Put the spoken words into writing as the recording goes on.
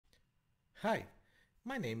Hi,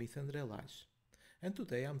 my name is André Lage, and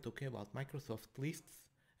today I'm talking about Microsoft lists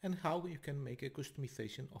and how you can make a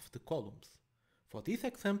customization of the columns. For this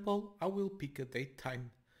example, I will pick a DateTime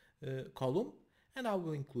column and I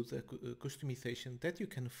will include a customization that you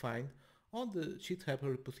can find on the GitHub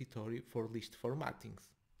repository for list formattings.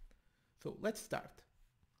 So let's start.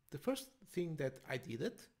 The first thing that I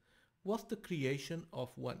did was the creation of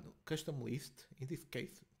one custom list, in this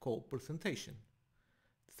case called presentation.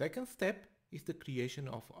 The second step is the creation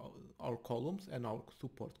of our columns and our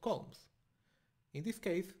support columns. In this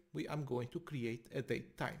case, I'm going to create a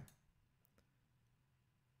DateTime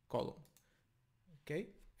column. Okay,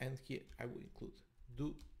 and here I will include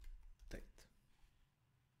do date.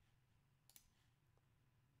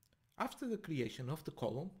 After the creation of the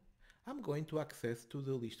column, I'm going to access to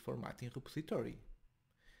the list formatting repository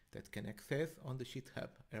that can access on the GitHub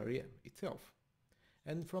area itself.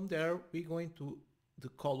 And from there, we're going to the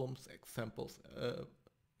columns examples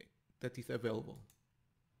that is available.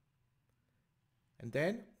 And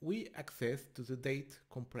then we access to the date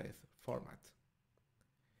compress format.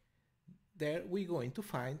 There we're going to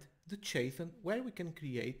find the JSON where we can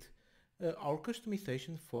create our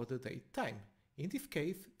customization for the date time. In this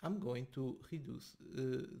case, I'm going to reduce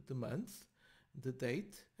the months, the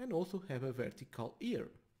date, and also have a vertical year.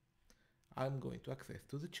 I'm going to access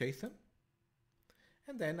to the JSON,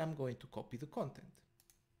 and then I'm going to copy the content.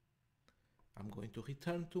 I'm going to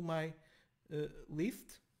return to my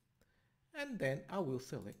list, and then I will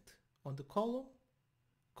select on the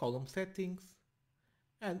column settings,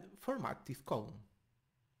 and format this column.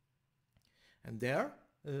 And there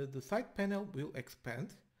the side panel will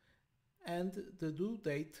expand and the due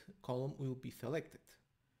date column will be selected.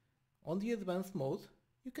 On the advanced mode,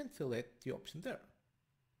 you can select the option there.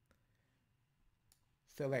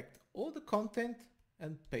 Select all the content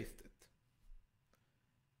and paste it.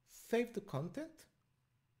 Save the content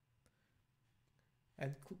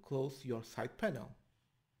and close your side panel.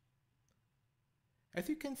 As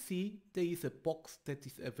you can see, there is a box that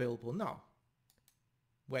is available now.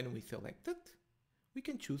 When we select it, we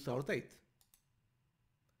can choose our date.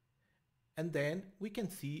 And then we can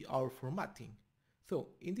see our formatting. So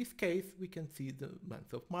in this case, we can see the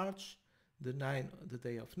month of March, the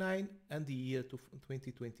day of 9, and the year to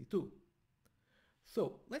 2022.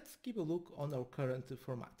 So let's keep a look on our current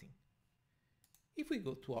formatting. If we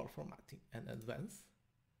go to our formatting and advance,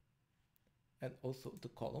 and also the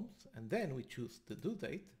columns, and then we choose the due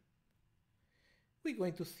date, we're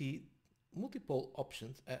going to see multiple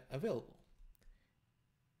options available.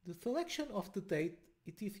 The selection of the date,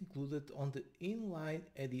 it is included on the inline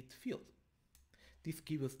edit field. This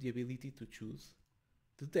gives us the ability to choose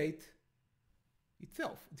the date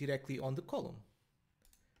itself directly on the column.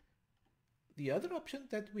 The other option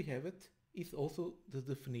that we have it is also the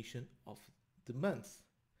definition of the months.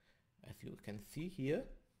 As you can see here,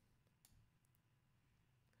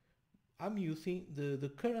 I'm using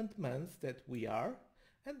the current months that we are,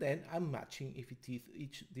 and then I'm matching if it is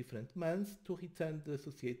each different month to return the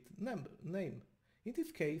associated name. In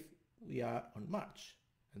this case, we are on March,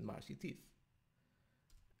 and March it is.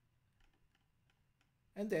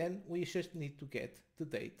 And then we just need to get the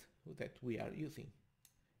date that we are using.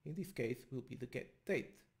 In this case will be the get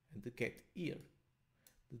date and the get year.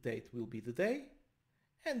 The date will be the day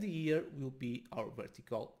and the year will be our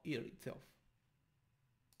vertical year itself.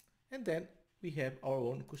 And then we have our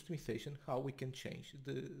own customization, how we can change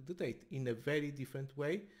the date in a very different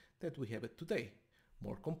way that we have it today.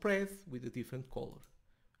 More compressed with a different color.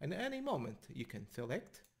 And at any moment you can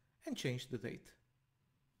select and change the date.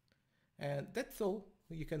 And that's all.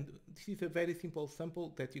 This is a very simple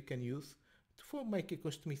sample that you can use to make a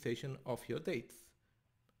customization of your dates.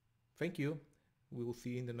 Thank you. We will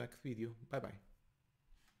see you in the next video. Bye bye.